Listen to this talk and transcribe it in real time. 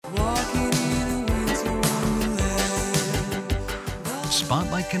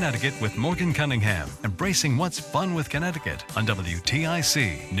Spotlight Connecticut with Morgan Cunningham, embracing what's fun with Connecticut on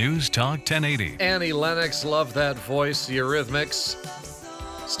WTIC News Talk 1080. Annie Lennox, love that voice, the Eurythmics.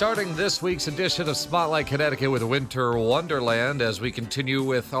 Starting this week's edition of Spotlight Connecticut with Winter Wonderland as we continue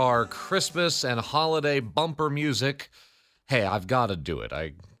with our Christmas and holiday bumper music. Hey, I've got to do it.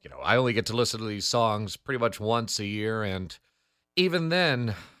 I only get to listen to these songs pretty much once a year, and even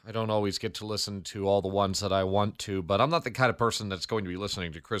then, I don't always get to listen to all the ones that I want to, but I'm not the kind of person that's going to be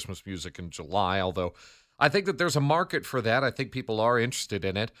listening to Christmas music in July, although I think that there's a market for that. I think people are interested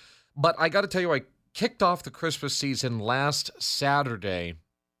in it. But I got to tell you, I kicked off the Christmas season last Saturday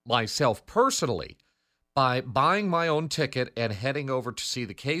myself personally by buying my own ticket and heading over to see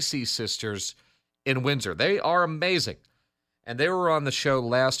the Casey sisters in Windsor. They are amazing. And they were on the show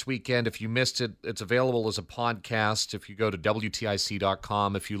last weekend. If you missed it, it's available as a podcast. If you go to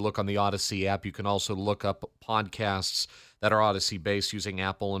WTIC.com, if you look on the Odyssey app, you can also look up podcasts that are Odyssey-based using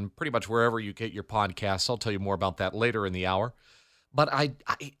Apple and pretty much wherever you get your podcasts. I'll tell you more about that later in the hour. But I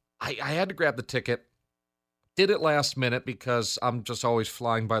had to grab the ticket. Did it last minute because I'm just always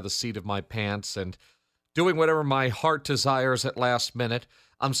flying by the seat of my pants and doing whatever my heart desires at last minute.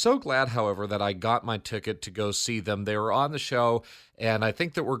 I'm so glad, however, that I got my ticket to go see them. They were on the show, and I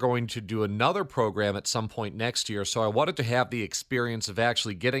think that we're going to do another program at some point next year, so I wanted to have the experience of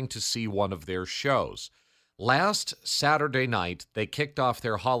actually getting to see one of their shows. Last Saturday night, they kicked off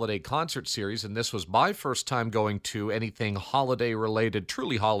their holiday concert series, and this was my first time going to anything holiday-related,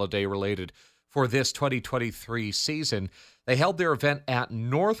 truly holiday-related, for this 2023 season. They held their event at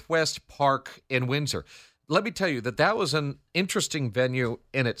Northwest Park in Windsor. Let me tell you that was an interesting venue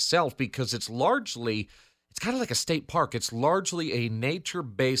in itself because it's kind of like a state park. It's largely a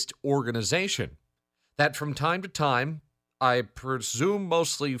nature-based organization that from time to time, I presume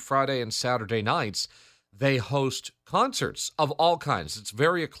mostly Friday and Saturday nights, they host concerts of all kinds. It's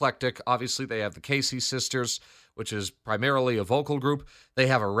very eclectic. Obviously, they have the Casey sisters, which is primarily a vocal group. They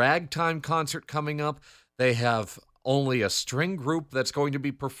have a ragtime concert coming up. They have only a string group that's going to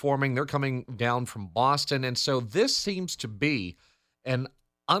be performing. They're coming down from Boston. And so this seems to be an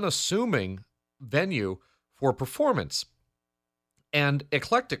unassuming venue for performance and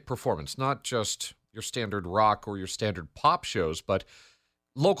eclectic performance, not just your standard rock or your standard pop shows, but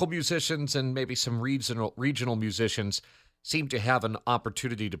local musicians and maybe some regional musicians seem to have an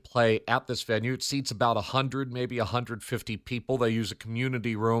opportunity to play at this venue. It seats about 100, maybe 150 people. They use a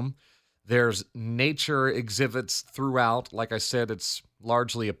community room. There's nature exhibits throughout. Like I said, it's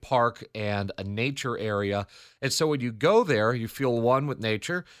largely a park and a nature area. And so when you go there, you feel one with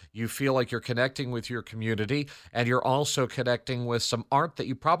nature. You feel like you're connecting with your community, and you're also connecting with some art that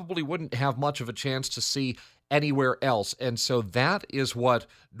you probably wouldn't have much of a chance to see anywhere else. And so that is what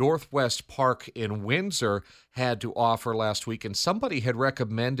Northwest Park in Windsor had to offer last week. And somebody had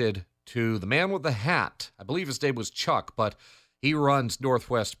recommended to the man with the hat, I believe his name was Chuck, but he runs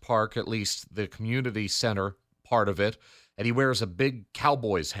Northwest Park, at least the community center part of it, and he wears a big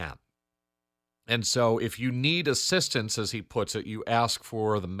Cowboys hat. And so if you need assistance, as he puts it, you ask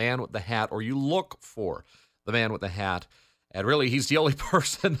for the man with the hat, or you look for the man with the hat. And really, he's the only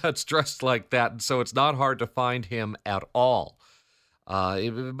person that's dressed like that, and so it's not hard to find him at all. But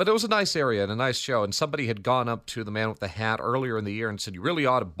it was a nice area and a nice show, and somebody had gone up to the man with the hat earlier in the year and said, you really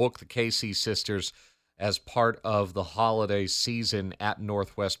ought to book the Casey sisters as part of the holiday season at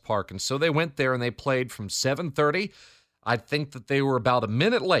Northwest Park. And so they went there and they played from 7:30. I think that they were about a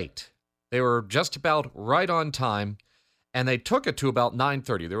minute late. They were just about right on time, and they took it to about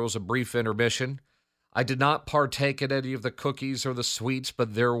 9:30. There was a brief intermission. I did not partake in any of the cookies or the sweets,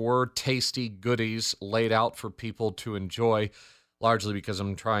 but there were tasty goodies laid out for people to enjoy, largely because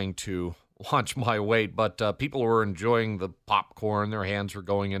I'm trying to watch my weight. But people were enjoying the popcorn. Their hands were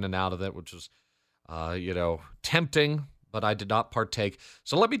going in and out of it, which was tempting, but I did not partake.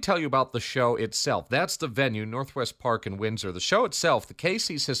 So let me tell you about the show itself. That's the venue, Northwest Park in Windsor. The show itself, the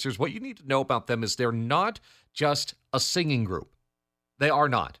Casey sisters, what you need to know about them is they're not just a singing group. They are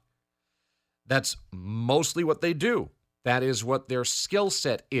not. That's mostly what they do. That is what their skill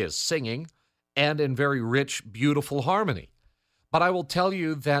set is, singing, and in very rich, beautiful harmony. But I will tell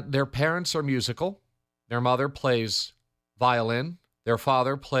you that their parents are musical. Their mother plays violin. Their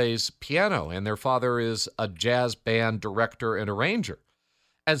father plays piano, and their father is a jazz band director and arranger.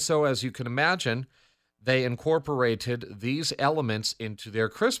 And so, as you can imagine, they incorporated these elements into their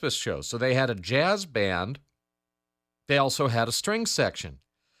Christmas show. So they had a jazz band. They also had a string section.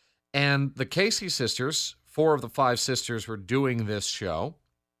 And the Casey sisters, 4 of the 5 sisters were doing this show.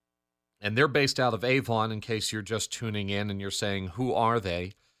 And they're based out of Avon, in case you're just tuning in and you're saying, who are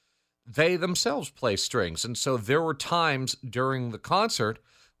they? they themselves play strings. And so there were times during the concert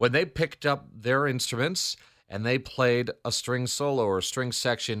when they picked up their instruments and they played a string solo or a string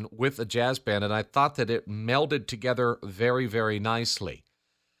section with a jazz band, and I thought that it melded together very, very nicely.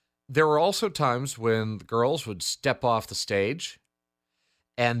 There were also times when the girls would step off the stage,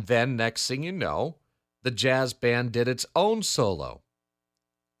 and then next thing you know, the jazz band did its own solo.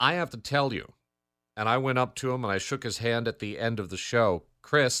 I have to tell you, and I went up to him and I shook his hand at the end of the show.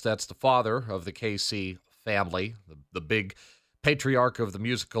 Chris, that's the father of the KC family, the big patriarch of the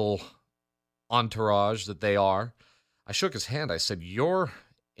musical entourage that they are. I shook his hand. I said, your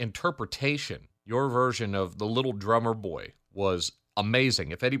interpretation, your version of The Little Drummer Boy was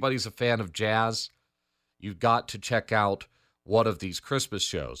amazing. If anybody's a fan of jazz, you've got to check out one of these Christmas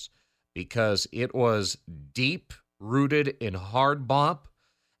shows because it was deep, rooted in hard bop.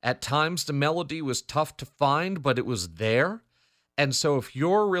 At times, the melody was tough to find, but it was there. And so if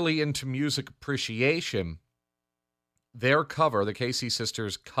you're really into music appreciation, their cover, the Casey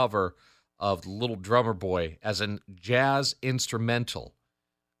Sisters' cover of The Little Drummer Boy as a jazz instrumental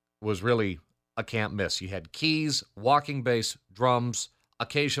was really a can't miss. You had keys, walking bass, drums,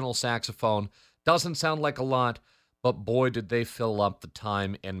 occasional saxophone. Doesn't sound like a lot, but boy, did they fill up the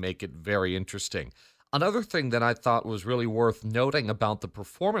time and make it very interesting. Another thing that I thought was really worth noting about the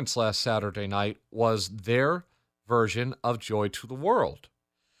performance last Saturday night was their version of Joy to the World.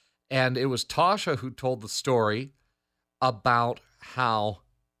 And it was Tasha who told the story about how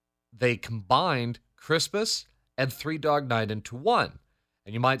they combined Christmas and Three Dog Night into one.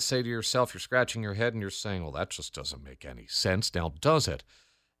 And you might say to yourself, you're scratching your head and you're saying, well, that just doesn't make any sense now, does it?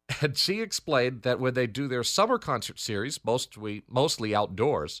 And she explained that when they do their summer concert series, mostly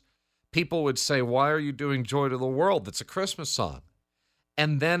outdoors, people would say, why are you doing Joy to the World? That's a Christmas song.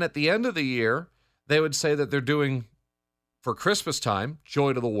 And then at the end of the year, they would say that they're doing, for Christmas time,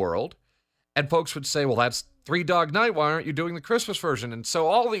 Joy to the World. And folks would say, well, that's Three Dog Night. Why aren't you doing the Christmas version? And so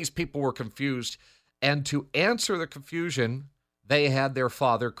all these people were confused. And to answer the confusion, they had their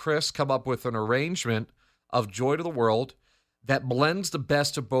father, Chris, come up with an arrangement of Joy to the World that blends the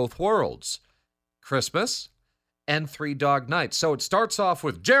best of both worlds, Christmas and Three Dog Night. So it starts off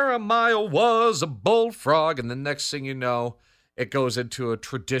with Jeremiah was a bullfrog, and the next thing you know, it goes into a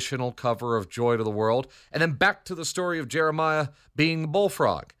traditional cover of Joy to the World, and then back to the story of Jeremiah being the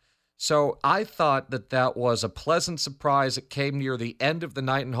bullfrog. So I thought that that was a pleasant surprise. It came near the end of the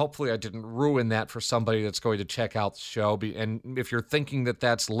night, and hopefully I didn't ruin that for somebody that's going to check out the show. And if you're thinking that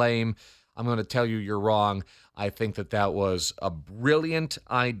that's lame, I'm going to tell you you're wrong. I think that that was a brilliant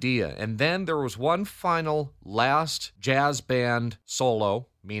idea. And then there was one final last jazz band solo,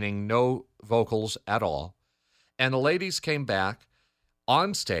 meaning no vocals at all. And the ladies came back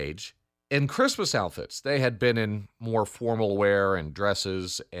on stage in Christmas outfits. They had been in more formal wear and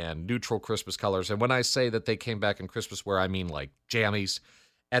dresses and neutral Christmas colors. And when I say that they came back in Christmas wear, I mean like jammies.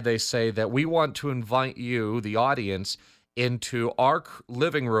 And they say that we want to invite you, the audience, into our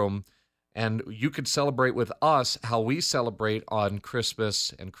living room, and you could celebrate with us how we celebrate on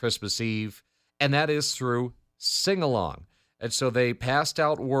Christmas and Christmas Eve, and that is through sing-along. And so they passed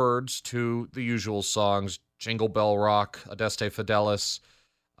out words to the usual songs, Jingle Bell Rock, Adeste Fidelis,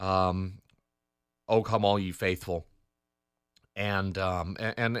 Oh Come All Ye Faithful, and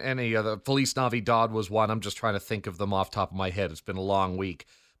any other. Feliz Navidad was one. I'm just trying to think of them off the top of my head. It's been a long week.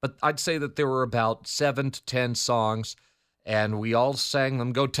 But I'd say that there were about 7 to 10 songs, and we all sang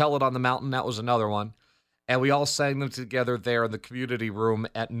them. Go Tell It on the Mountain, that was another one. And we all sang them together there in the community room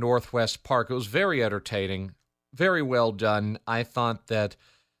at Northwest Park. It was very entertaining, very well done. I thought that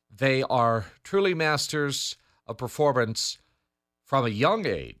they are truly masters of performance from a young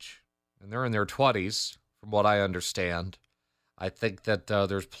age, and they're in their 20s, from what I understand. I think that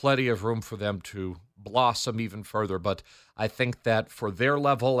there's plenty of room for them to blossom even further, but I think that for their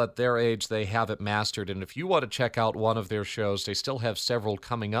level, at their age, they have it mastered. And if you want to check out one of their shows, they still have several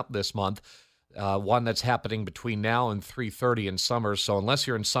coming up this month, one that's happening between now and 3:30 in Summers. So unless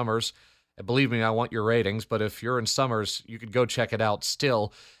you're in Summers, and believe me, I want your ratings, but if you're in Summers, you could go check it out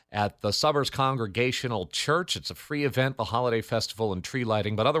still at the Summers Congregational Church. It's a free event, the holiday festival and tree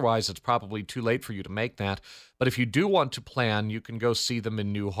lighting, but otherwise it's probably too late for you to make that. But if you do want to plan, you can go see them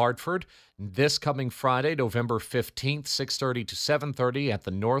in New Hartford this coming Friday, November 15th, 6:30 to 7:30 at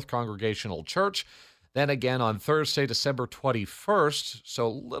the North Congregational Church. Then again on Thursday, December 21st, so a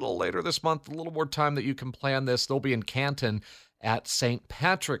little later this month, a little more time that you can plan this. They'll be in Canton at St.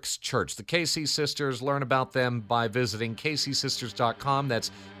 Patrick's Church. The KC Sisters, learn about them by visiting kcsisters.com.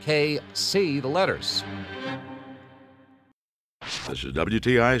 That's KC, the letters. This is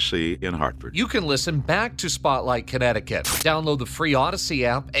WTIC in Hartford. You can listen back to Spotlight Connecticut. Download the free Odyssey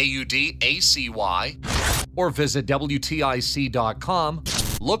app, AUDACY, or visit WTIC.com,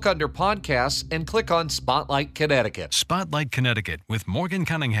 look under podcasts, and click on Spotlight Connecticut. Spotlight Connecticut with Morgan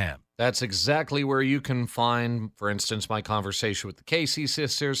Cunningham. That's exactly where you can find, for instance, my conversation with the Casey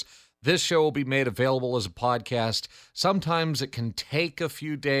sisters. This show will be made available as a podcast. Sometimes it can take a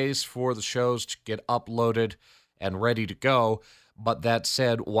few days for the shows to get uploaded and ready to go. But that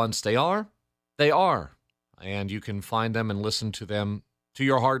said, once they are, they are. And you can find them and listen to them to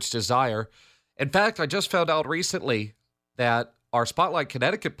your heart's desire. In fact, I just found out recently that our Spotlight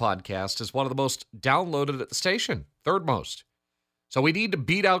Connecticut podcast is one of the most downloaded at the station, third most. So we need to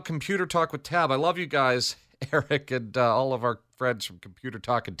beat out Computer Talk with Tab. I love you guys, Eric, and all of our friends from Computer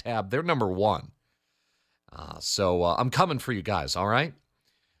Talk and Tab. They're number one. So I'm coming for you guys, all right?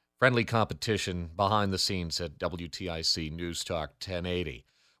 Friendly competition behind the scenes at WTIC News Talk 1080.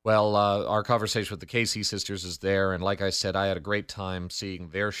 Well, our conversation with the Casey sisters is there, and like I said, I had a great time seeing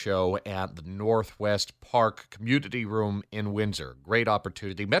their show at the Northwest Park Community Room in Windsor. Great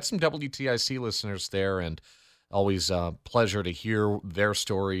opportunity. Met some WTIC listeners there, and always a pleasure to hear their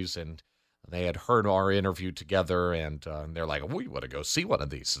stories, and they had heard our interview together, and they're like, we want to go see one of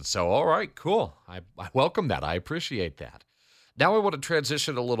these. And so, all right, cool. I welcome that. I appreciate that. Now I want to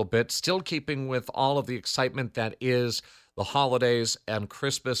transition a little bit, still keeping with all of the excitement that is the holidays and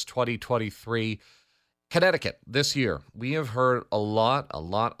Christmas 2023. Connecticut, this year, we have heard a lot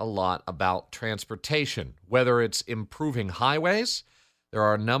about transportation, whether it's improving highways. There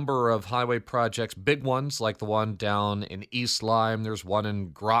are a number of highway projects, big ones like the one down in East Lyme. There's one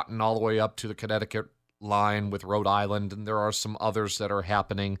in Groton all the way up to the Connecticut line with Rhode Island, and there are some others that are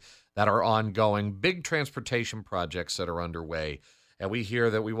happening that are ongoing, big transportation projects that are underway. And we hear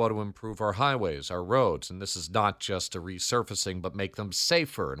that we want to improve our highways, our roads, and this is not just a resurfacing, but make them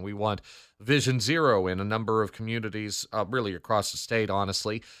safer. And we want Vision Zero in a number of communities, really across the state,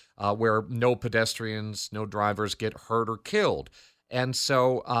 honestly, where no pedestrians, no drivers get hurt or killed. And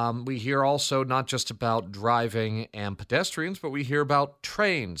so we hear also not just about driving and pedestrians, but we hear about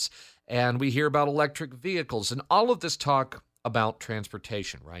trains, and we hear about electric vehicles, and all of this talk about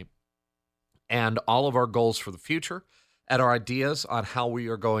transportation, right? And all of our goals for the future and our ideas on how we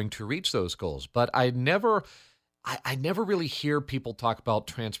are going to reach those goals. But I never really hear people talk about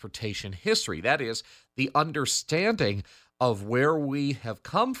transportation history. That is, the understanding of where we have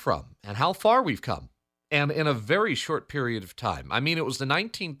come from and how far we've come. And in a very short period of time. I mean, it was the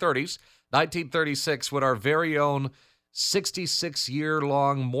 1930s, 1936, when our very own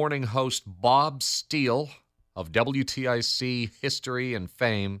 66-year-long morning host Bob Steele of WTIC history and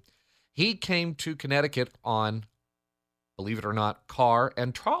fame, he came to Connecticut on, believe it or not, car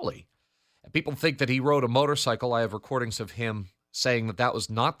and trolley. And people think that he rode a motorcycle. I have recordings of him saying that that was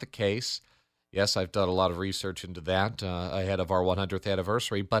not the case. Yes, I've done a lot of research into that ahead of our 100th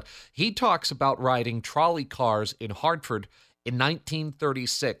anniversary, but he talks about riding trolley cars in Hartford in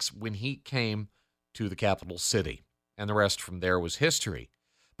 1936 when he came to the capital city, and the rest from there was history.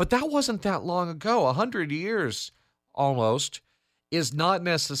 But that wasn't that long ago. 100 years almost is not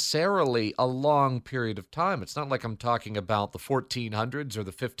necessarily a long period of time. It's not like I'm talking about the 1400s or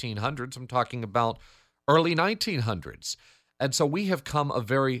the 1500s. I'm talking about early 1900s. And so we have come a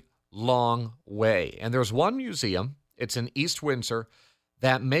very long way. And there's one museum, it's in East Windsor,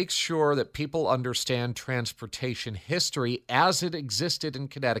 that makes sure that people understand transportation history as it existed in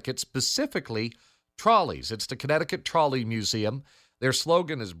Connecticut, specifically trolleys. It's the Connecticut Trolley Museum. Their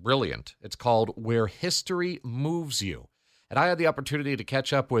slogan is brilliant. It's called Where History Moves You. And I had the opportunity to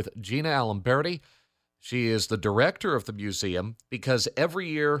catch up with Gina Alamberti. She is the director of the museum because every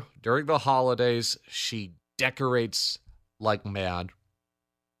year during the holidays, she decorates like mad.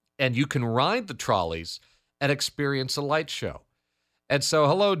 And you can ride the trolleys and experience a light show. And so,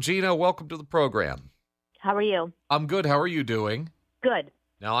 hello, Gina. Welcome to the program. How are you? I'm good. How are you doing? Good.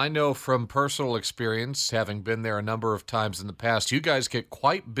 Now, I know from personal experience, having been there a number of times in the past, you guys get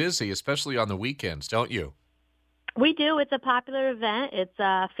quite busy, especially on the weekends, don't you? We do. It's a popular event. It's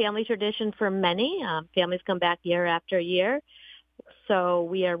a family tradition for many. Families come back year after year. So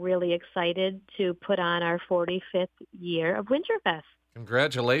we are really excited to put on our 45th year of Winterfest.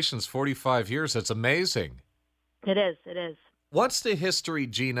 Congratulations, 45 years. That's amazing. It is. It is. What's the history,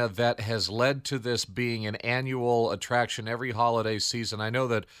 Gina, that has led to this being an annual attraction every holiday season? I know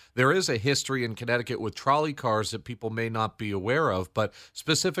that there is a history in Connecticut with trolley cars that people may not be aware of, but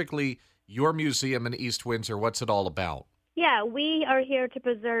specifically your museum in East Windsor, what's it all about? Yeah, we are here to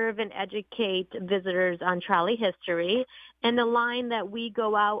preserve and educate visitors on trolley history. And the line that we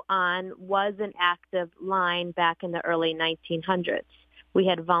go out on was an active line back in the early 1900s. We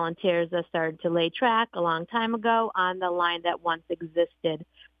had volunteers that started to lay track a long time ago on the line that once existed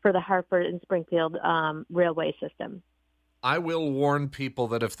for the Hartford and Springfield railway system. I will warn people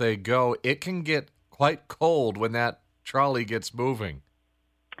that if they go, it can get quite cold when that trolley gets moving.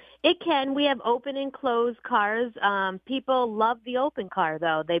 It can. We have open and closed cars. People love the open car,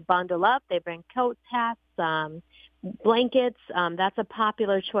 though. They bundle up. They bring coats, hats, blankets. That's a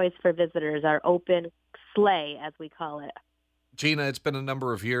popular choice for visitors, our open sleigh, as we call it. Gina, it's been a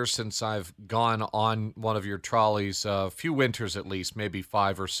number of years since I've gone on one of your trolleys, a few winters at least, maybe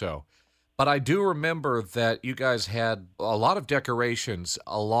 5 or so. But I do remember that you guys had a lot of decorations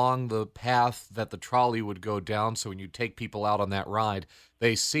along the path that the trolley would go down. So when you take people out on that ride,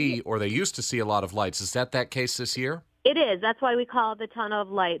 they see, or they used to see, a lot of lights. Is that case this year? It is. That's why we call it the tunnel of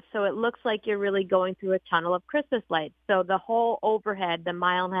lights. So it looks like you're really going through a tunnel of Christmas lights. So the whole overhead, the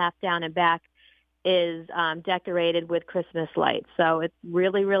mile and a half down and back, is decorated with Christmas lights. So it's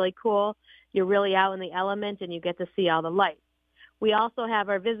really, really cool. You're really out in the element and you get to see all the lights. We also have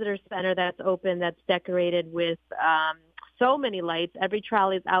our visitor center that's open, that's decorated with so many lights. Every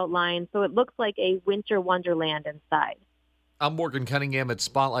trolley is outlined, so it looks like a winter wonderland inside. I'm Morgan Cunningham at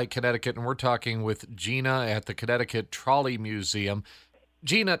Spotlight Connecticut, and we're talking with Gina at the Connecticut Trolley Museum.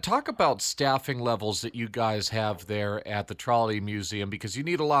 Gina, talk about staffing levels that you guys have there at the Trolley Museum, because you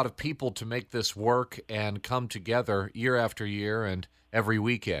need a lot of people to make this work and come together year after year and every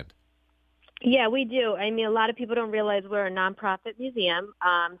weekend. Yeah, we do. I mean, a lot of people don't realize we're a nonprofit museum.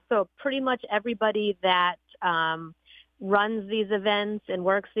 So pretty much everybody that runs these events and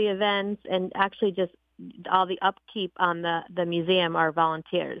works the events and actually just all the upkeep on the museum are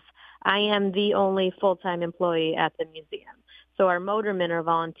volunteers. I am the only full-time employee at the museum. So our motormen are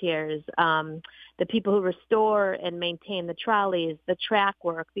volunteers. The people who restore and maintain the trolleys, the track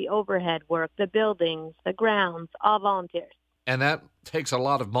work, the overhead work, the buildings, the grounds, all volunteers. And that takes a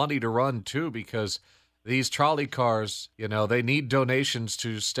lot of money to run, too, because these trolley cars, you know, they need donations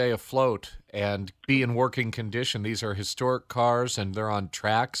to stay afloat and be in working condition. These are historic cars, and they're on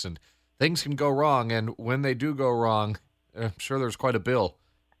tracks, and things can go wrong. And when they do go wrong, I'm sure there's quite a bill.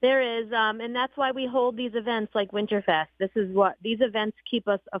 There is, and that's why we hold these events like Winterfest. These events keep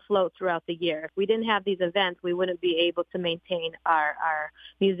us afloat throughout the year. If we didn't have these events, we wouldn't be able to maintain our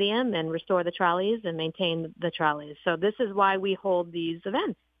museum and restore the trolleys and maintain the trolleys. So this is why we hold these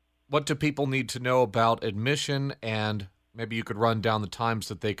events. What do people need to know about admission, and maybe you could run down the times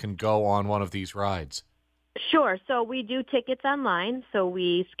that they can go on one of these rides? Sure. So we do tickets online. So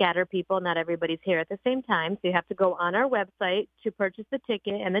we scatter people. Not everybody's here at the same time. So you have to go on our website to purchase the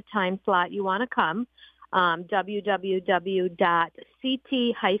ticket and the time slot you want to come,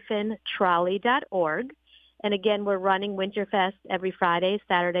 www.ct-trolley.org. And again, we're running Winterfest every Friday,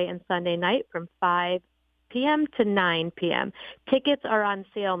 Saturday, and Sunday night from 5 p.m. to 9 p.m. Tickets are on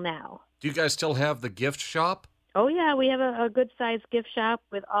sale now. Do you guys still have the gift shop? Oh, yeah, we have a good-sized gift shop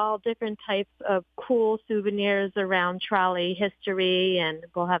with all different types of cool souvenirs around trolley history, and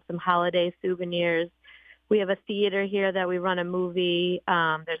we'll have some holiday souvenirs. We have a theater here that we run a movie.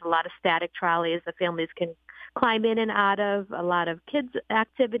 There's a lot of static trolleys the families can climb in and out of, a lot of kids'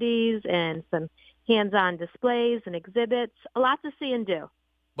 activities, and some hands-on displays and exhibits. A lot to see and do.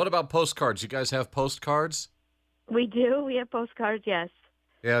 What about postcards? You guys have postcards? We do. We have postcards, yes.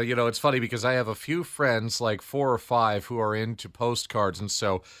 Yeah, you know, it's funny because I have a few friends, like 4 or 5, who are into postcards, and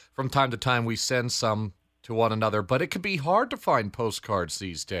so from time to time we send some to one another, but it can be hard to find postcards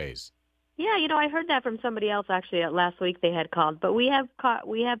these days. Yeah, you know, I heard that from somebody else actually last week they had called, but we have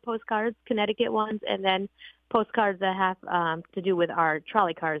postcards, Connecticut ones, and then postcards that have to do with our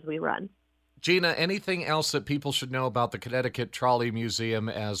trolley cars we run. Gina, anything else that people should know about the Connecticut Trolley Museum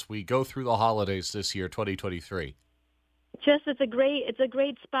as we go through the holidays this year, 2023? Just it's a great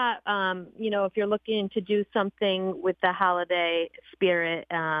spot. You know, if you're looking to do something with the holiday spirit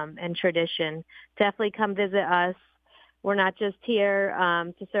and tradition, definitely come visit us. We're not just here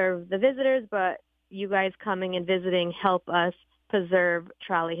to serve the visitors, but you guys coming and visiting help us preserve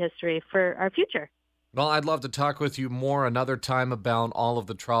trolley history for our future. Well, I'd love to talk with you more another time about all of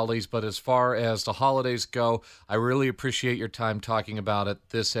the trolleys, but as far as the holidays go, I really appreciate your time talking about it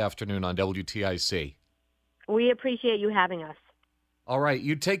this afternoon on WTIC. We appreciate you having us. All right,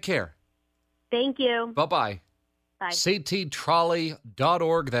 you take care. Thank you. Bye-bye. Bye.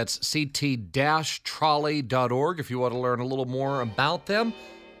 cttrolley.org. That's ct-trolley.org if you want to learn a little more about them.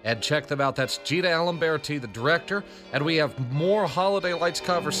 and check them out. That's Gina Alamberti, the director, and we have more Holiday Lights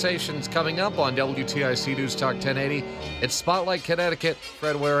conversations coming up on WTIC News Talk 1080. It's Spotlight Connecticut.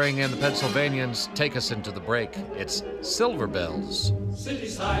 Fred Waring and the Pennsylvanians take us into the break. It's Silver Bells. City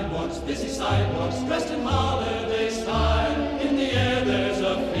sidewalks, busy sidewalks, dressed in holiday style. In the air there's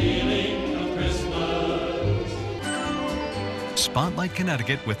a feeling of Christmas. Spotlight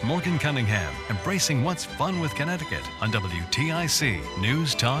Connecticut with Morgan Cunningham, embracing what's fun with Connecticut on WTIC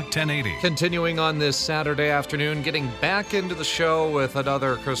News Talk 1080. Continuing on this Saturday afternoon, getting back into the show with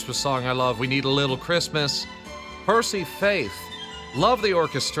another Christmas song I love, We Need a Little Christmas. Percy Faith. Love the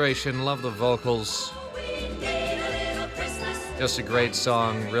orchestration, love the vocals. Just a great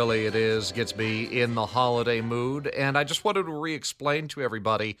song, really it is. Gets me in the holiday mood. And I just wanted to re-explain to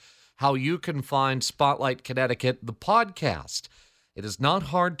everybody how you can find Spotlight Connecticut, the podcast. It is not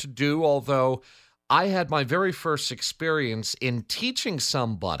hard to do, although I had my very first experience in teaching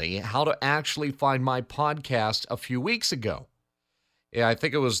somebody how to actually find my podcast a few weeks ago. Yeah, I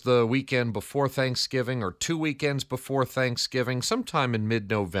think it was the weekend before Thanksgiving or 2 weekends before Thanksgiving, sometime in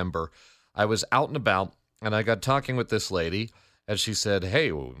mid-November. I was out and about, and I got talking with this lady, and she said,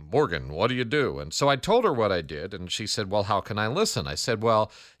 "Hey, Morgan, what do you do?" And so I told her what I did, and she said, "Well, how can I listen?" I said, "Well,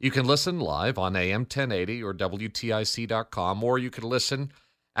 you can listen live on AM 1080 or WTIC.com, or you can listen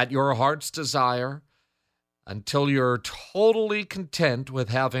at your heart's desire until you're totally content with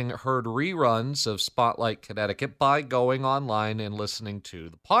having heard reruns of Spotlight Connecticut by going online and listening to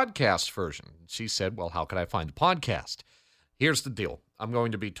the podcast version." She said, "Well, how can I find the podcast?" Here's the deal. I'm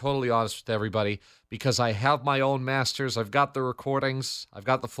going to be totally honest with everybody because I have my own masters. I've got the recordings. I've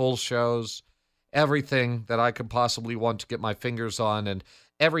got the full shows, everything that I could possibly want to get my fingers on, and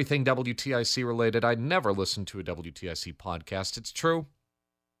everything WTIC related. I never listen to a WTIC podcast. It's true.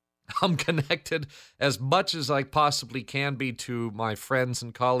 I'm connected as much as I possibly can be to my friends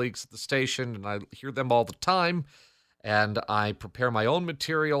and colleagues at the station, and I hear them all the time. And I prepare my own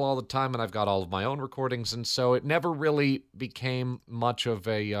material all the time, and I've got all of my own recordings, and so it never really became much of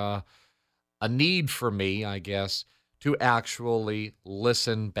a need for me, I guess, to actually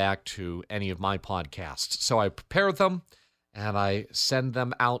listen back to any of my podcasts. So I prepare them, and I send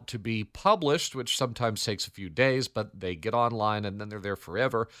them out to be published, which sometimes takes a few days, but they get online, and then they're there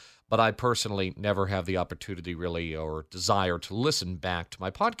forever. But I personally never have the opportunity really or desire to listen back to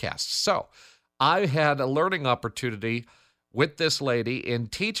my podcasts. So I had a learning opportunity with this lady in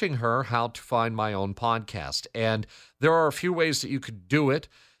teaching her how to find my own podcast. And there are a few ways that you could do it.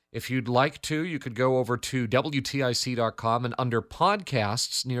 If you'd like to, you could go over to WTIC.com and under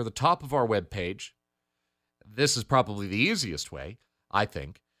podcasts near the top of our webpage. This is probably the easiest way, I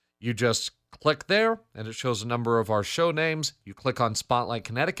think. You just click there and it shows a number of our show names. You click on Spotlight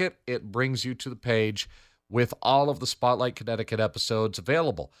Connecticut. It brings you to the page with all of the Spotlight Connecticut episodes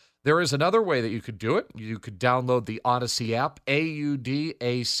available. There is another way that you could do it. You could download the Odyssey app,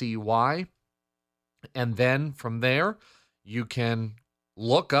 AUDACY, and then from there, you can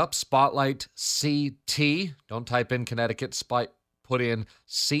look up Spotlight CT. Don't type in Connecticut, put in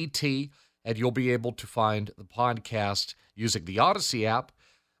CT, and you'll be able to find the podcast using the Odyssey app.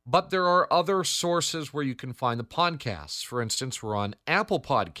 But there are other sources where you can find the podcasts. For instance, we're on Apple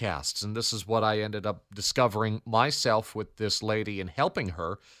Podcasts, and this is what I ended up discovering myself with this lady and helping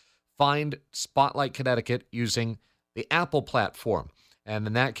her find Spotlight Connecticut using the Apple platform. And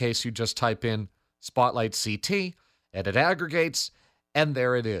in that case, you just type in Spotlight CT, and it aggregates, and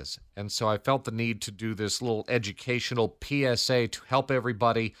there it is. And so I felt the need to do this little educational PSA to help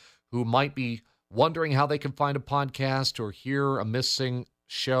everybody who might be wondering how they can find a podcast or hear a missing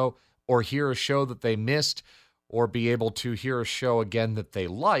show or hear a show that they missed or be able to hear a show again that they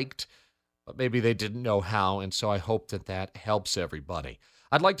liked, but maybe they didn't know how. And so I hope that that helps everybody.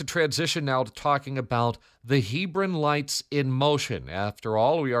 I'd like to transition now to talking about the Hebron Lights in motion. After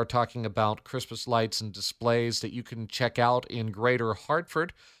all, we are talking about Christmas lights and displays that you can check out in Greater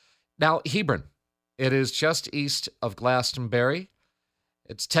Hartford. Now, Hebron, it is just east of Glastonbury.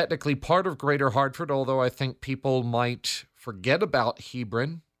 It's technically part of Greater Hartford, although I think people might forget about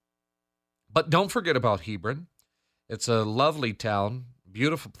Hebron. But don't forget about Hebron. It's a lovely town,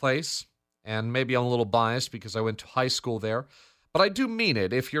 beautiful place, and maybe I'm a little biased because I went to high school there. But I do mean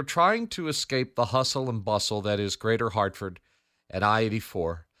it. If you're trying to escape the hustle and bustle that is Greater Hartford at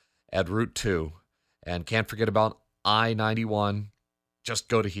I-84, at Route 2, and can't forget about I-91, just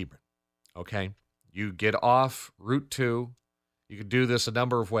go to Hebron, okay? You get off Route 2. You can do this a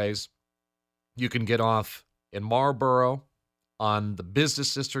number of ways. You can get off in Marlborough on the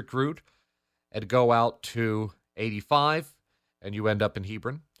Business District route and go out to 85, and you end up in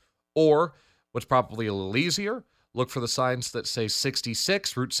Hebron. Or, what's probably a little easier, look for the signs that say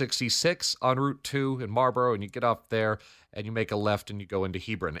 66, Route 66 on Route 2 in Marlboro, and you get off there and you make a left and you go into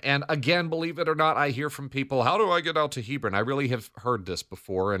Hebron. And again, believe it or not, I hear from people, how do I get out to Hebron? I really have heard this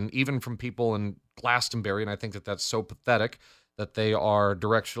before, and even from people in Glastonbury, and I think that that's so pathetic that they are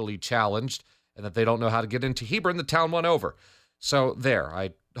directionally challenged and that they don't know how to get into Hebron. The town won over. So there,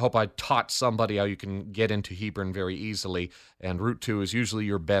 I hope I taught somebody how you can get into Hebron very easily, and Route 2 is usually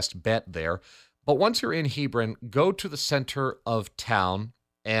your best bet there. But once you're in Hebron, go to the center of town,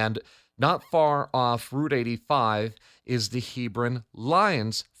 and not far off Route 85 is the Hebron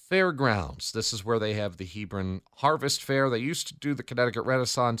Lions Fairgrounds. This is where they have the Hebron Harvest Fair. They used to do the Connecticut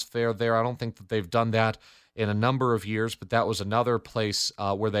Renaissance Fair there. I don't think that they've done that in a number of years, but that was another place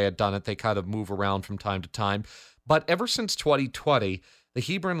where they had done it. They kind of move around from time to time. But ever since 2020, the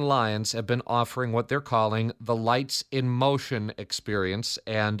Hebron Lions have been offering what they're calling the Lights in Motion experience,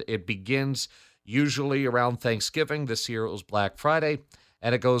 and it begins usually around Thanksgiving. This year it was Black Friday,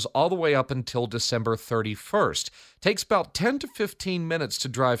 and it goes all the way up until December 31st. Takes about 10 to 15 minutes to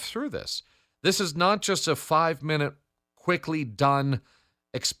drive through this. This is not just a 5-minute, quickly done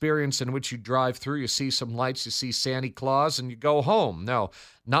experience in which you drive through, you see some lights, you see Santa Claus, and you go home. No,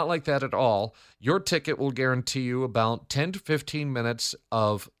 not like that at all. Your ticket will guarantee you about 10 to 15 minutes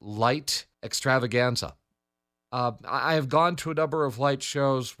of light extravaganza. I have gone to a number of light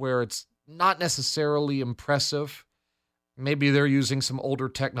shows where it's not necessarily impressive. Maybe they're using some older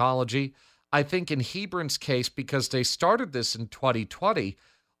technology. I think in Hebron's case, because they started this in 2020,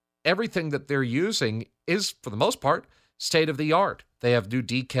 everything that they're using is, for the most part, state-of-the-art. They have new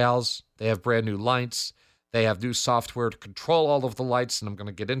decals, they have brand new lights, they have new software to control all of the lights, and I'm going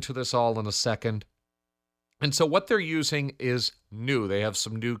to get into this all in a second. And so what they're using is new. They have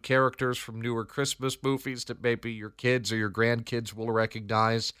some new characters from newer Christmas movies that maybe your kids or your grandkids will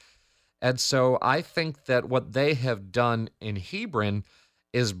recognize. And so I think that what they have done in Hebron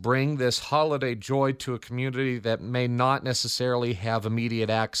is bring this holiday joy to a community that may not necessarily have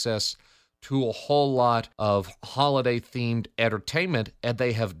immediate access to a whole lot of holiday-themed entertainment, and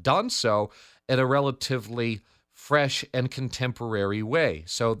they have done so in a relatively fresh and contemporary way.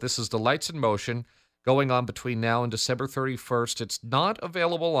 So this is the Lights in Motion going on between now and December 31st. It's not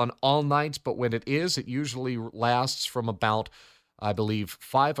available on all nights, but when it is, it usually lasts from about, I believe,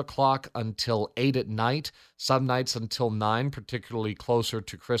 5 o'clock until 8 at night, some nights until 9, particularly closer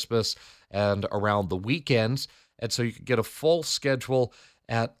to Christmas and around the weekends. And so you can get a full schedule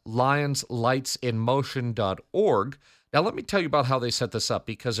at lionslightsinmotion.org. Now, let me tell you about how they set this up,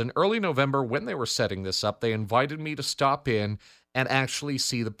 because in early November, when they were setting this up, they invited me to stop in and actually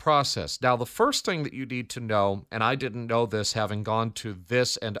see the process. Now, the first thing that you need to know, and I didn't know this having gone to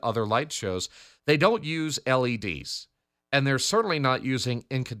this and other light shows, they don't use LEDs. And they're certainly not using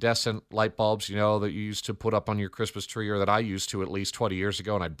incandescent light bulbs, you know, that you used to put up on your Christmas tree, or that I used to at least 20 years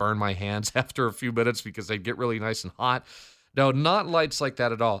ago, and I'd burn my hands after a few minutes because they'd get really nice and hot. No, not lights like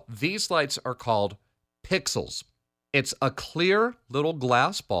that at all. These lights are called pixels. It's a clear little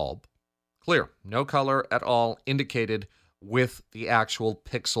glass bulb, clear, no color at all, indicated with the actual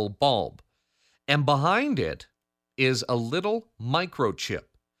pixel bulb. And behind it is a little microchip.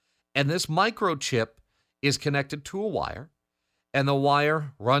 And this microchip is connected to a wire, and the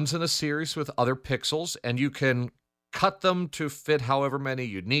wire runs in a series with other pixels, and you can cut them to fit however many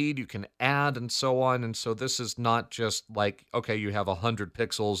you need. You can add and so on. And so this is not just like, okay, you have 100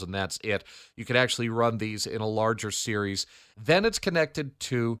 pixels and that's it. You can actually run these in a larger series. Then it's connected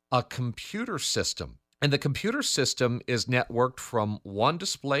to a computer system. And the computer system is networked from one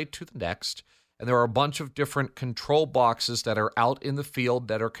display to the next. And there are a bunch of different control boxes that are out in the field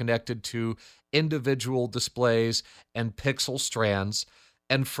that are connected to individual displays and pixel strands.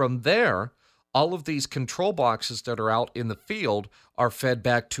 And from there, all of these control boxes that are out in the field are fed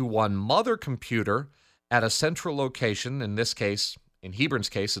back to one mother computer at a central location. In this case, in Hebron's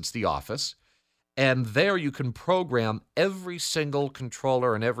case, it's the office. And there you can program every single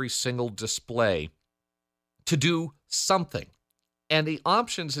controller and every single display to do something. And the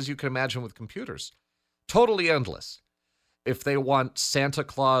options, as you can imagine with computers, totally endless. If they want Santa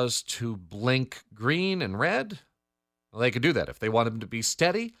Claus to blink green and red, well, they could do that. If they want him to be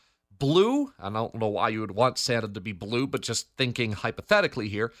steady, blue, I don't know why you would want Santa to be blue, but just thinking hypothetically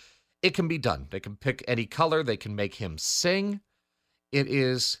here, it can be done. They can pick any color. They can make him sing. It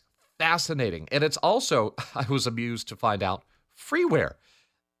is fascinating. And it's also, I was amused to find out, freeware.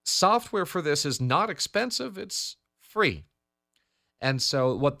 Software for this is not expensive. It's free. And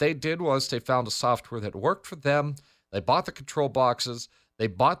so what they did was they found a software that worked for them. They bought the control boxes. They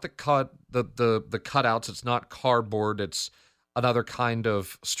bought the cutouts. It's not cardboard. It's another kind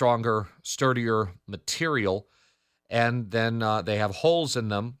of stronger, sturdier material. and then they have holes in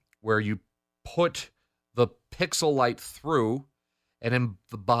them where you put the pixel light through, and in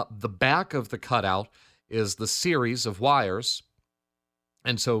the back of the cutout is the series of wires,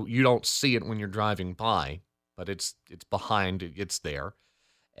 and so you don't see it when you're driving by, but it's behind, it's there,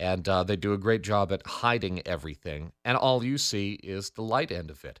 and they do a great job at hiding everything, and all you see is the light end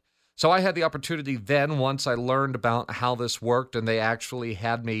of it. So I had the opportunity then, once I learned about how this worked, and they actually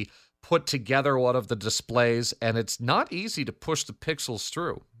had me put together one of the displays, and it's not easy to push the pixels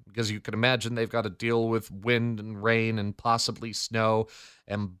through, because you can imagine they've got to deal with wind and rain and possibly snow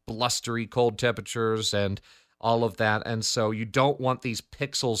and blustery cold temperatures and all of that. And so you don't want these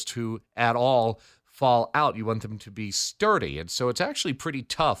pixels to at all fall out. You want them to be sturdy. And so it's actually pretty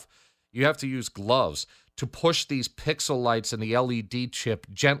tough. You have to use gloves to push these pixel lights and the LED chip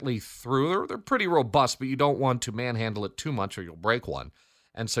gently through. They're pretty robust, but you don't want to manhandle it too much or you'll break one.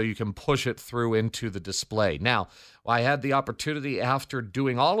 And so you can push it through into the display. Now, I had the opportunity after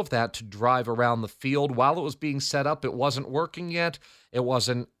doing all of that to drive around the field. While it was being set up, it wasn't working yet. It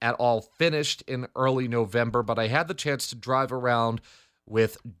wasn't at all finished in early November, but I had the chance to drive around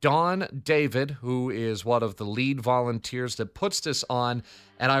with Don David, who is one of the lead volunteers that puts this on,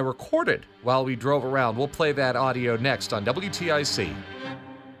 and I recorded while we drove around. We'll play that audio next on WTIC.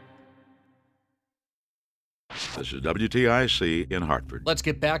 This is WTIC in Hartford. Let's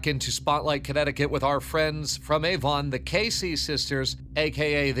get back into Spotlight Connecticut with our friends from Avon, the Casey sisters,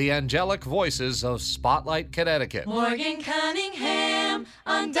 a.k.a. the angelic voices of Spotlight Connecticut. Morgan Cunningham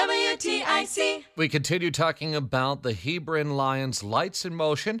on WTIC. We continue talking about the Hebron Lights in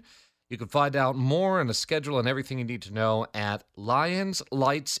Motion. You can find out more and a schedule and everything you need to know at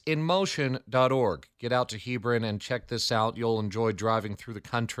lionslightsinmotion.org. Get out to Hebron and check this out. You'll enjoy driving through the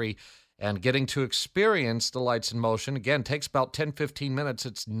country and getting to experience the lights in motion. Again, takes about 10-15 minutes.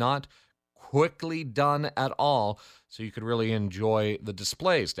 It's not quickly done at all, so you could really enjoy the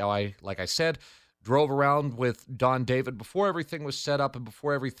displays. Now, like I said, drove around with Don David before everything was set up and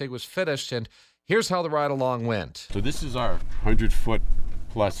before everything was finished, and here's how the ride-along went. So this is our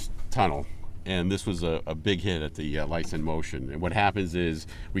 100-foot-plus tunnel, and this was a big hit at the Lights in Motion. And what happens is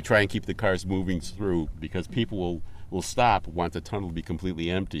we try and keep the cars moving through because people will stop, want the tunnel to be completely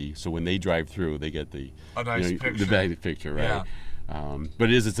empty, so when they drive through, they get the nice picture. The nice picture, right? Yeah.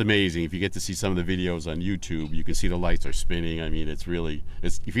 But it's amazing. If you get to see some of the videos on YouTube, you can see the lights are spinning. I mean, you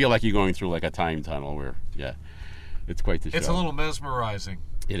feel like you're going through like a time tunnel where, yeah, it's quite the show. It's a little mesmerizing.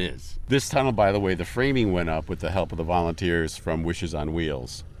 It is. This tunnel, by the way, the framing went up with the help of the volunteers from Wishes on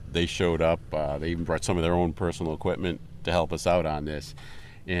Wheels. They showed up. They even brought some of their own personal equipment to help us out on this.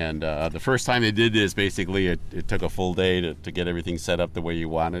 And the first time they did this, basically, it took a full day to get everything set up the way you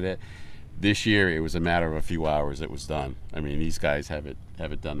wanted it. This year, it was a matter of a few hours it was done. I mean, these guys have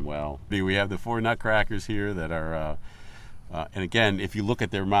it done well. We have the 4 nutcrackers here that are, and again, if you look at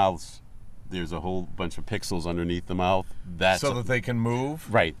their mouths, there's a whole bunch of pixels underneath the mouth. So that they can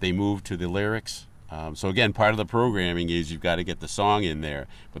move? Right, they move to the lyrics. So again, part of the programming is you've got to get the song in there,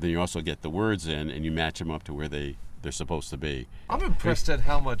 but then you also get the words in, and you match them up to where they're supposed to be. I'm impressed at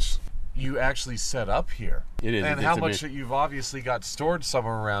how much you actually set up here. It is. And how much that you've obviously got stored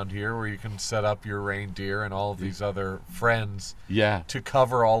somewhere around here where you can set up your reindeer and all of these other friends to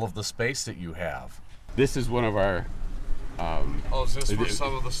cover all of the space that you have. This is one of our... is this where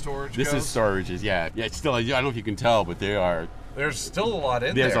some of the storage goes? This is storages, yeah. Yeah, it's still, I don't know if you can tell, but there's still a lot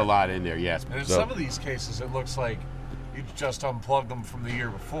in there. There's a lot in there, yes. And in some of these cases, it looks like you just unplug them from the year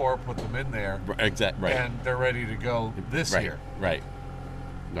before, put them in there, right, and they're ready to go this year. Right.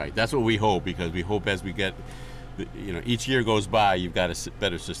 That's what we hope, because we hope as we get, each year goes by, you've got a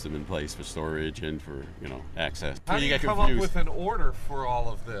better system in place for storage and for access. How do you come up with an order for all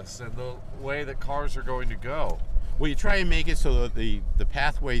of this and the way that cars are going to go? Well, you try and make it so that the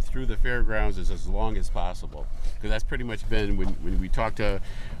pathway through the fairgrounds is as long as possible, because that's pretty much been when we talk to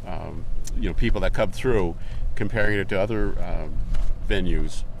people that come through, comparing it to other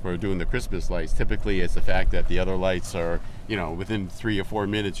venues for doing the Christmas lights. Typically, it's the fact that the other lights are within 3 or 4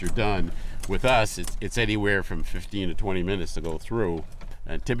 minutes you're done. With us, it's anywhere from 15 to 20 minutes to go through,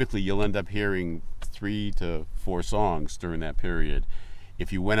 and typically you'll end up hearing 3 to 4 songs during that period.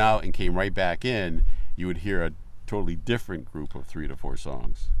 If you went out and came right back in, you would hear a totally different group of 3 to 4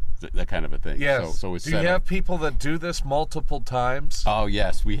 songs, that kind of a thing. Yes. So it's do you have people that do this multiple times? Oh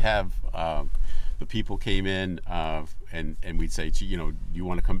yes, we have. The people came in and we'd say, you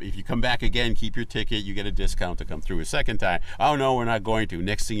want to come? If you come back again, keep your ticket. You get a discount to come through a second time. Oh no, we're not going to.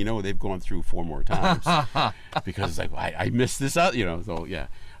 Next thing you know, they've gone through 4 more times because it's like I missed this out. So yeah.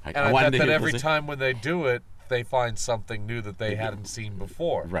 I bet that every time when they do it, they find something new that they hadn't seen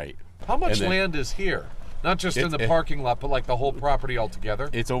before. Right. How much land is here? Not just in the parking lot, but like the whole property altogether?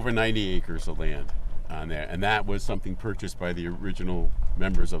 It's over 90 acres of land on there, and that was something purchased by the original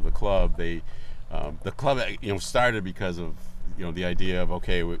members of the club. The club, started because of the idea of,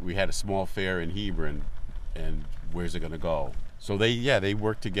 okay, we had a small fair in Hebron, and where's it going to go? So they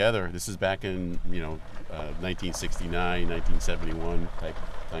worked together. This is back in 1969, 1971 type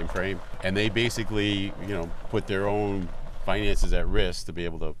time frame, and they basically put their own finances at risk to be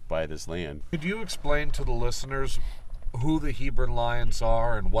able to buy this land. Could you explain to the listeners who the Hebron Lions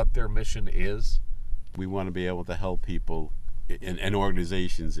are and what their mission is? We want to be able to help people and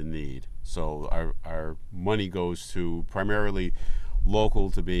organizations in need. So our money goes to primarily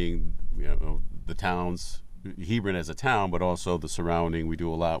local, to being the towns, Hebron as a town, but also the surrounding. We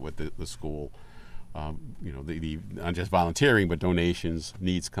do a lot with the school. Not just volunteering, but donations,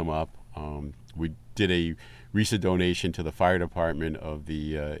 needs come up. We did a recent donation to the fire department of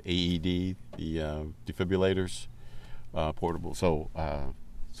the AED, the defibrillators, portable. So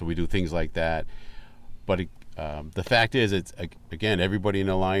we do things like that. But the fact is, it's again, everybody in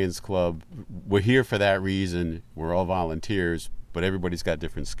the Lions Club, we're here for that reason. We're all volunteers, but everybody's got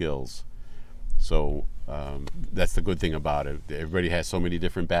different skills. So that's the good thing about it. Everybody has so many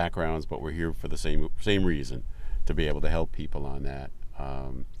different backgrounds, but we're here for the same reason, to be able to help people on that.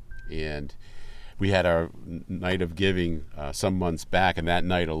 And we had our night of giving some months back, and that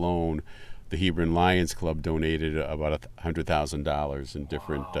night alone, the Hebron Lions Club donated about $100,000 in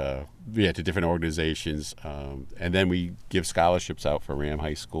different, to different organizations, and then we give scholarships out for Ram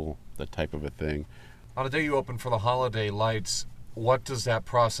High School, that type of a thing. On the day you open for the holiday lights, what does that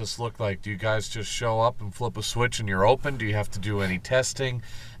process look like? Do you guys just show up and flip a switch and you're open? Do you have to do any testing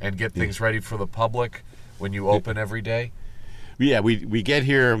and get things ready for the public when you open every day? Yeah, we get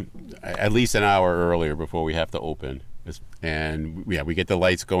here at least an hour earlier before we have to open. And we get the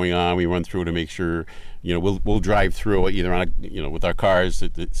lights going on. We run through to make sure, we'll drive through either on with our cars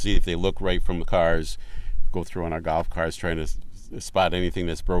to see if they look right from the cars, go through on our golf cars trying to spot anything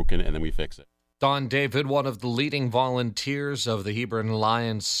that's broken, and then we fix it. Don David, one of the leading volunteers of the Hebron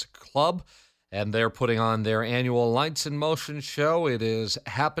Lions Club, and they're putting on their annual Lights in Motion show. It is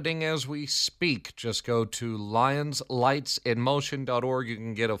happening as we speak. Just go to lionslightsinmotion.org. You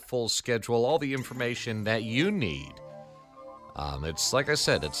can get a full schedule, all the information that you need. It's like I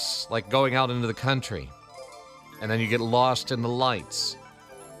said, it's like going out into the country, and then you get lost in the lights.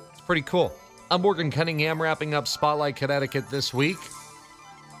 It's pretty cool. I'm Morgan Cunningham, wrapping up Spotlight Connecticut this week.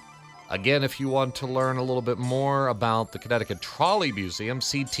 Again, if you want to learn a little bit more about the Connecticut Trolley Museum,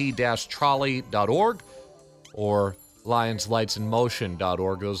 ct-trolley.org or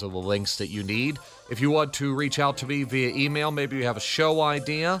lionslightsinmotion.org. Those are the links that you need. If you want to reach out to me via email, maybe you have a show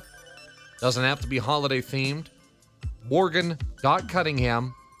idea, doesn't have to be holiday themed,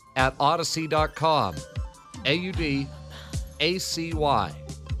 morgan.cunningham@odyssey.com. AUDACY,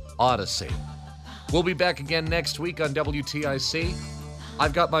 Odyssey. We'll be back again next week on WTIC.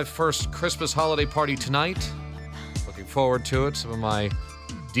 I've got my first Christmas holiday party tonight. Looking forward to it. Some of my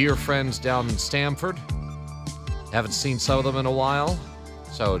dear friends down in Stamford. Haven't seen some of them in a while,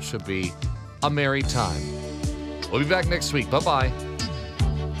 so it should be a merry time. We'll be back next week. Bye-bye.